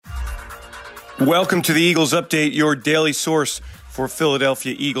Welcome to the Eagles Update, your daily source for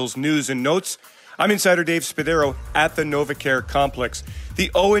Philadelphia Eagles news and notes. I'm insider Dave Spadaro at the NovaCare Complex. The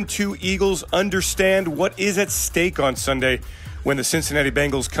 0-2 Eagles understand what is at stake on Sunday when the Cincinnati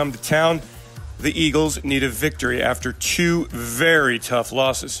Bengals come to town. The Eagles need a victory after two very tough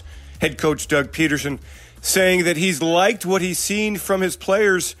losses. Head coach Doug Peterson saying that he's liked what he's seen from his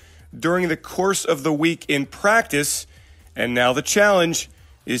players during the course of the week in practice, and now the challenge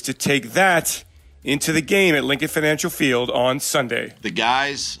is to take that into the game at Lincoln Financial Field on Sunday. The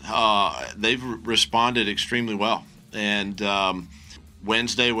guys, they've responded extremely well. And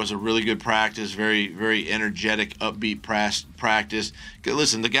Wednesday was a really good practice, very, very energetic, upbeat practice.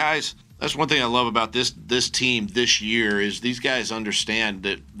 Listen, the guys, that's one thing I love about this team this year is these guys understand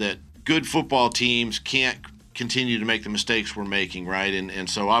that good football teams can't continue to make the mistakes we're making, right? And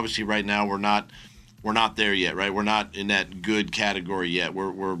so obviously right now we're not there yet, right? We're not in that good category yet.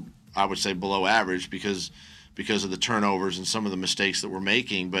 We're I would say below average because of the turnovers and some of the mistakes that we're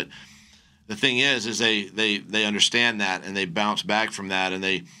making. But the thing is they understand that and they bounce back from that and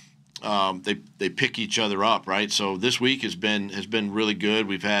they pick each other up, right? So this week has been really good.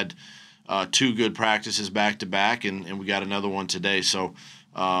 We've had two good practices back to back, and we got another one today. So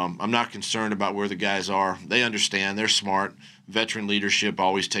I'm not concerned about where the guys are. They understand. They're smart. Veteran leadership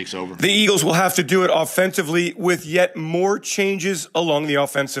always takes over. The Eagles will have to do it offensively with yet more changes along the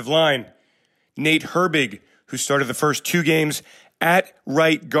offensive line. Nate Herbig, who started the first two games at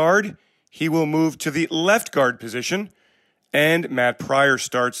right guard, he will move to the left guard position, and Matt Pryor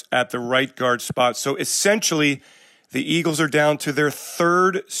starts at the right guard spot. So essentially, the Eagles are down to their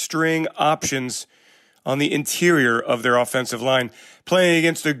third string options on the interior of their offensive line, playing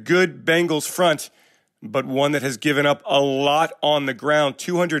against a good Bengals front, but one that has given up a lot on the ground,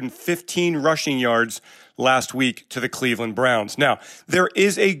 215 rushing yards last week to the Cleveland Browns. Now, there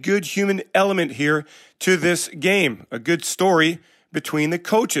is a good human element here to this game, a good story between the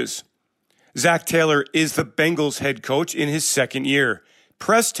coaches. Zach Taylor is the Bengals head coach in his second year.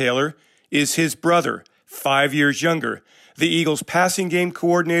 Press Taylor is his brother, 5 years younger, the Eagles passing game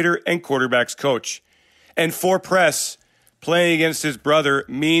coordinator and quarterbacks coach. And for Press, playing against his brother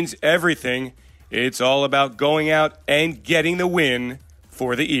means everything. It's all about going out and getting the win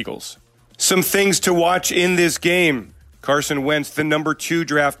for the Eagles. Some things to watch in this game. Carson Wentz, the number 2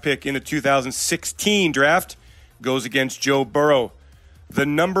 draft pick in the 2016 draft, goes against Joe Burrow, the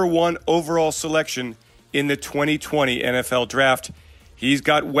number 1 overall selection in the 2020 NFL draft. He's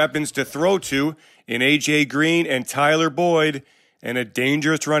got weapons to throw to in A.J. Green and Tyler Boyd, and a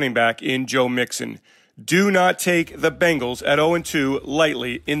dangerous running back in Joe Mixon. Do not take the Bengals at 0-2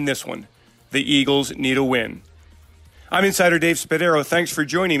 lightly in this one. The Eagles need a win. I'm insider Dave Spadaro. Thanks for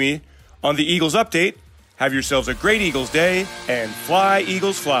joining me on the Eagles Update. Have yourselves a great Eagles day, and fly,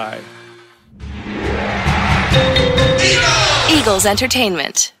 Eagles, fly. Eagles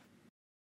Entertainment.